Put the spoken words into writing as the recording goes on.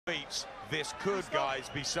beats. This could, guys,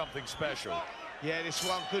 be something special. Yeah, this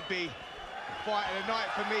one could be fight of the night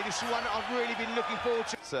for me. This is one that I've really been looking forward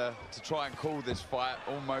to. To try and call this fight,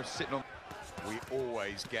 almost sitting on. We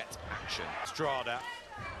always get action. Strada,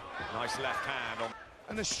 nice left hand on.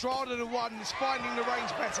 And the Strada, the one that's finding the range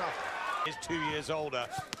better. He's 2 years older.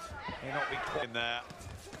 He'll not be quite in there.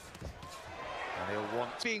 And he'll want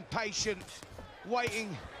being patient,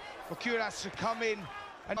 waiting for Cuadras to come in.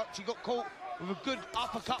 And he got caught with a good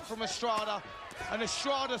uppercut from Strada. And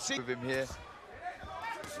Strada with him here.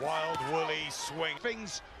 Wild, woolly swing.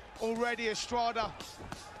 Things already. Strada,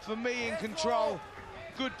 for me, in control.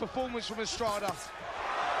 Good performance from Strada.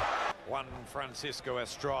 Juan Francisco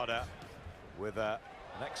Strada with an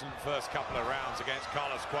excellent first couple of rounds against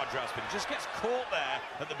Carlos Cuadras, but he just gets caught there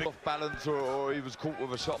at the big off balance, or he was caught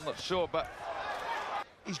with a shot, I'm not sure, but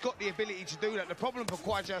he's got the ability to do that. The problem for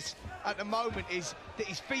Cuadras at the moment is that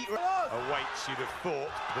his feet awaits, you'd have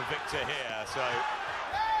thought, the victor here. So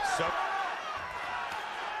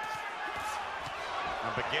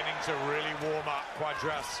and beginning to really warm up.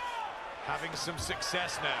 Cuadras having some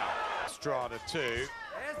success now. Strada too.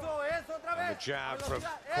 And the jab from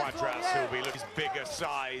Cuadras, who'll be looking his bigger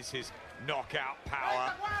size, his knockout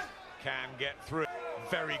power can get through.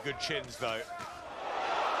 Very good chins though.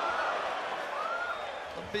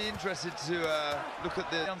 I'd be interested to look at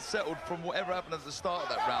the unsettled from whatever happened at the start of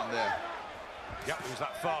that round there. Yep, it was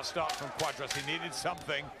that fast start from Cuadras. He needed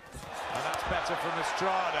something, and that's better from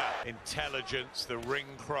Strada. Intelligence, the ring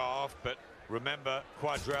craft, but remember,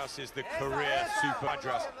 Cuadras is the career super.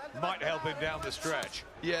 Cuadras might help him down the stretch.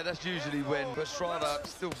 Yeah, that's usually when Strada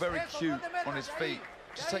still very cute on his feet.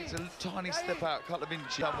 Just takes a tiny step out, a couple of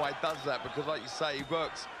inches. Why he does that, because like you say, he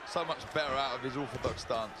works so much better out of his orthodox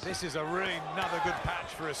stance. This is a really another good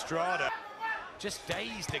patch for Strada. Just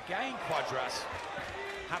dazed again, Cuadras,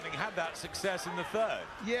 having had that success in the third.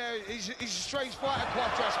 Yeah, he's a strange fighter,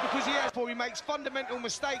 Cuadras, because he makes fundamental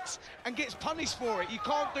mistakes and gets punished for it. You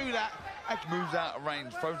can't do that. Moves out of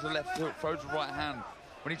range, throws the left hook, throws the right hand.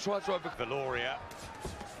 When he tries to over... Valoria.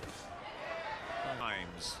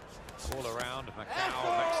 Times all around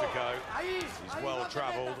Macau, Mexico. He's well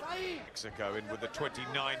travelled. Mexico in with the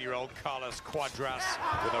 29-year-old Carlos Cuadras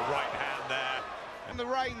with a right hand there. And the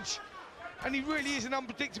range. And he really is an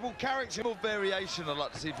unpredictable character. More variation I'd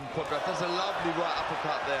like to see from Cuadras. That's a lovely right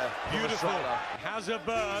uppercut there. Beautiful. Has a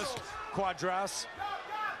burst, Cuadras,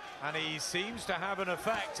 and he seems to have an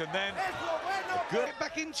effect. And then good. Get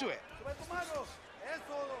back into it.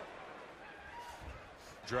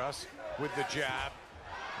 Cuadras with the jab,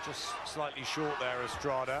 just slightly short there,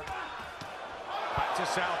 Strada. Back to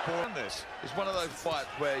southpaw. This it's one of those fights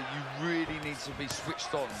where you really need to be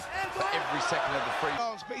switched on for every second of the free.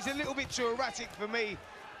 But he's a little bit too erratic for me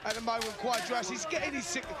at the moment. Cuadras,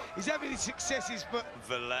 he's having his successes, but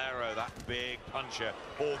Valero, that big puncher,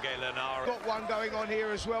 Jorge Lanara. Got one going on here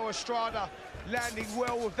as well. Strada landing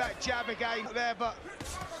well with that jab again there, but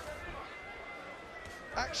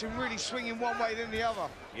action really swinging one way than the other.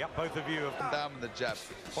 Yep, both of you have come down with the jab,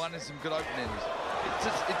 finding some good openings.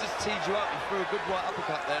 It just teed you up. He threw a good right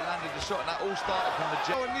uppercut there, landed the shot, and that all started from the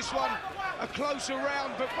jab. Oh, and this one a closer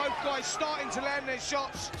round, but both guys starting to land their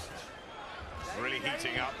shots. Really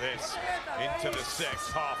heating up this into the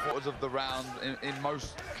sixth half. Of the round, in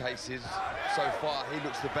most cases so far, he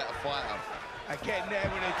looks the better fighter. Again there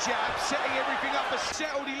with a jab, setting everything up.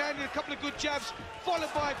 Settled, he landed a couple of good jabs,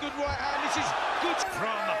 followed by a good right hand. This is good.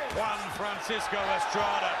 From Juan Francisco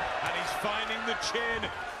Strada, and he's finding the chin.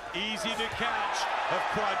 Easy to catch of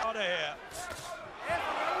Cuadras here.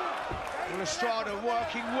 Well, Strada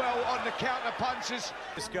working well on the counter punches.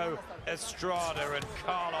 Francisco Strada and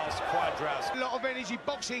Carlos Cuadras. A lot of energy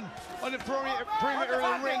boxing on the perimeter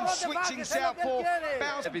of the ring, switching southpaw.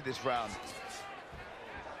 Bounce. Heavy this round.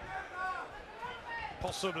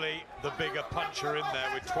 Possibly the bigger puncher in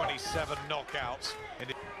there with 27 knockouts.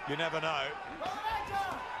 You never know.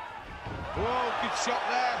 Whoa, good shot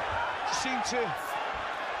there. Seemed to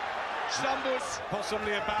stumble.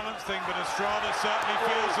 Possibly a balance thing, but Strada certainly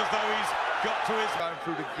feels as though he's got to his... Going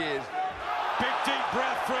through the gears. Big deep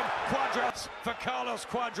breath from Cuadras for Carlos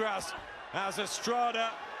Cuadras as Strada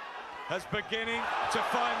is beginning to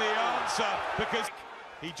find the answer, because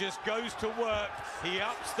he just goes to work. He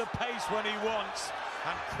ups the pace when he wants,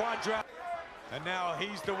 and Cuadras, and now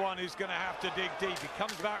he's the one who's going to have to dig deep. He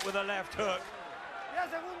comes back with a left hook.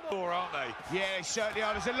 Aren't they? Yeah, they certainly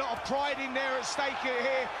are. There's a lot of pride in there at stake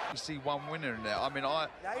here. You see one winner in there. I mean, I've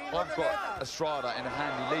got Strada in a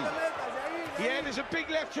handy lead. Yeah, there's a big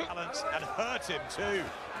left hook. Balance and hurt him too.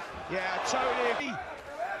 Yeah, totally.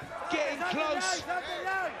 Getting close.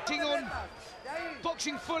 On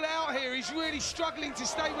boxing full out here. He's really struggling to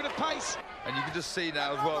stay with the pace. And you can just see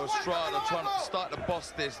now as well, Strada trying to start to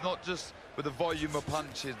boss this, not just with the volume of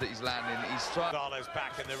punches that he's landing. He's trying. Gonzalez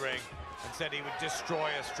back in the ring and said he would destroy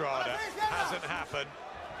Strada. Hasn't happened.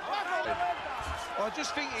 I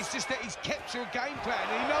just think it's just that he's kept to a game plan.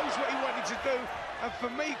 He knows what he wanted to do. And for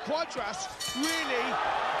me, Cuadras really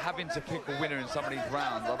having to pick a winner in some of these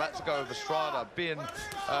rounds. I've had to go over Strada, being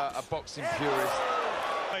a boxing purist.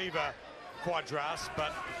 Favour Cuadras,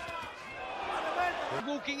 but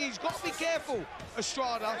walking, he's got to be careful,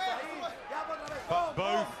 Strada. But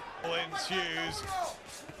both ensues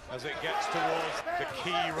as it gets towards the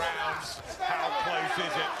key rounds. How close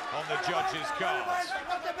is it on the judges' cards?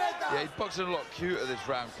 Yeah, he's boxing a lot cuter this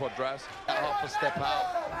round, Cuadras. Half a step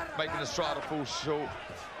out, making the Strada fall short.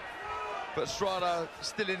 But Strada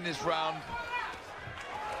still in this round.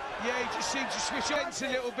 Yeah, he just seemed to switch on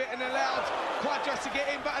a little bit and allowed Cuadras to get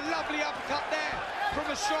in, but a lovely uppercut there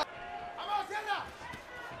from Strada.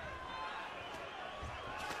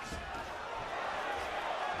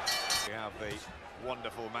 We have the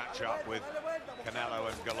wonderful matchup with Canelo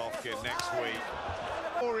and Golovkin next week.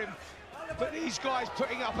 For him, but these guys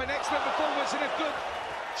putting up an excellent performance and a good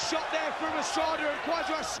shot there from Strada and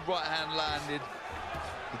Cuadras. Right hand landed.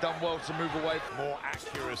 He's done well to move away. More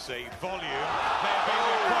accuracy, volume. May have been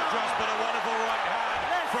with Cuadras, but a wonderful right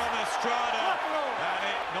hand from Strada. And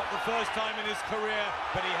it, not the first time in his career,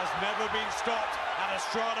 but he has never been stopped. And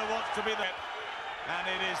Strada wants to be there. And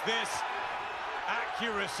it is this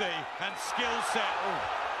accuracy and skill set.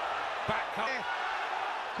 Back up.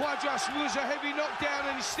 Cuadras was a heavy knockdown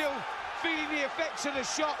and he's still feeling the effects of the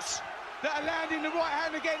shots that are landing the right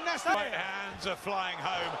hand again. That's the right hands are flying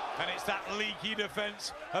home, and it's that leaky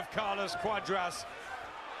defense of Carlos Cuadras.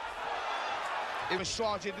 It was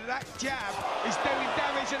started. That jab is doing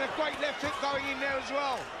damage, and a great left hook going in there as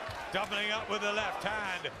well. Doubling up with the left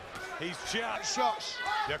hand. He's just shots.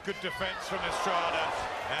 A good defense from Strada,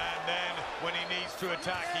 and then when he needs to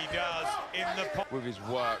attack, he does in the with his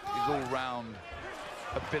work, his all-round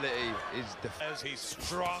ability, his defense. He's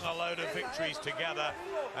strung a load of victories together,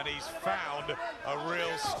 and he's found a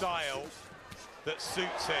real style that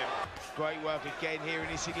suits him. Great work again here in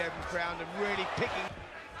this 11th round, and really picking.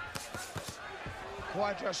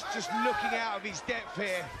 Cuadras just looking out of his depth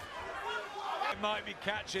here. It might be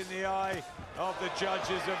catching the eye of the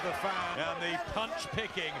judges of the fan, and the punch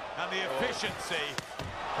picking and the efficiency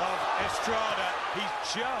of Strada.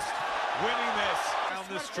 He's just winning this down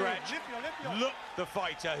the stretch. Look, the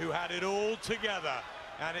fighter who had it all together,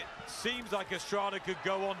 and it seems like Strada could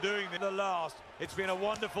go on doing the last. It's been a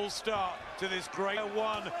wonderful start to this great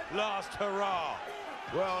one last hurrah.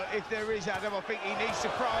 Well, if there is, Adam, I think he needs to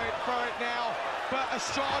throw it now. But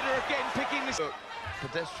Strada again picking this.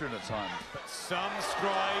 Pedestrian at times. But some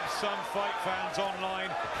scribes, some fight fans online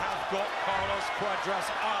have got Carlos Cuadras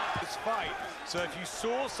up this fight. So if you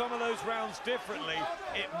saw some of those rounds differently,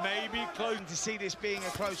 it may be close. To see this being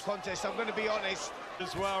a close contest, I'm going to be honest.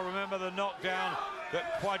 As well, remember the knockdown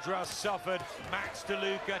that Cuadras suffered. Max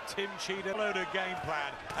DeLuca, Tim Cheetah followed a game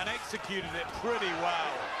plan and executed it pretty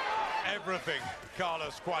well. Everything,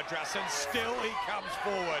 Carlos Cuadras, and still he comes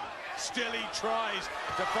forward. Still he tries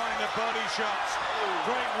to find the body shots.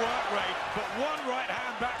 Great work rate, but one right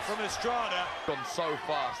hand back from Strada. Gone so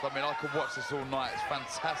fast. I mean, I could watch this all night. It's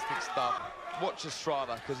fantastic stuff. Watch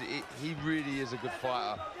Strada, because he really is a good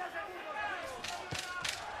fighter.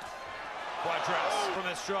 Cuadras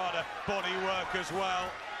from Strada, body work as well.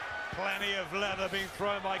 Plenty of leather being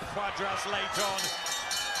thrown by Cuadras late on.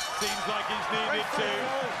 Seems like he's needed to.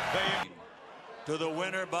 To the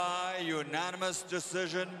winner by unanimous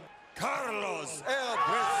decision, Carlos El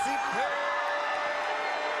Príncipe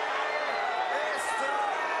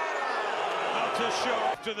Strada. Out to show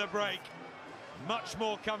after the break. Much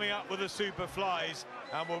more coming up with the super flies,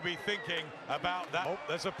 and we'll be thinking about that. Oh,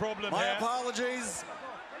 there's a problem My here. apologies.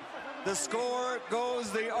 The score goes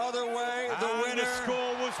the other way. The winner. The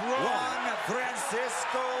score was wrong. Juan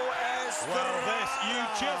Francisco Estrada. Well, this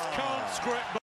you just can't script.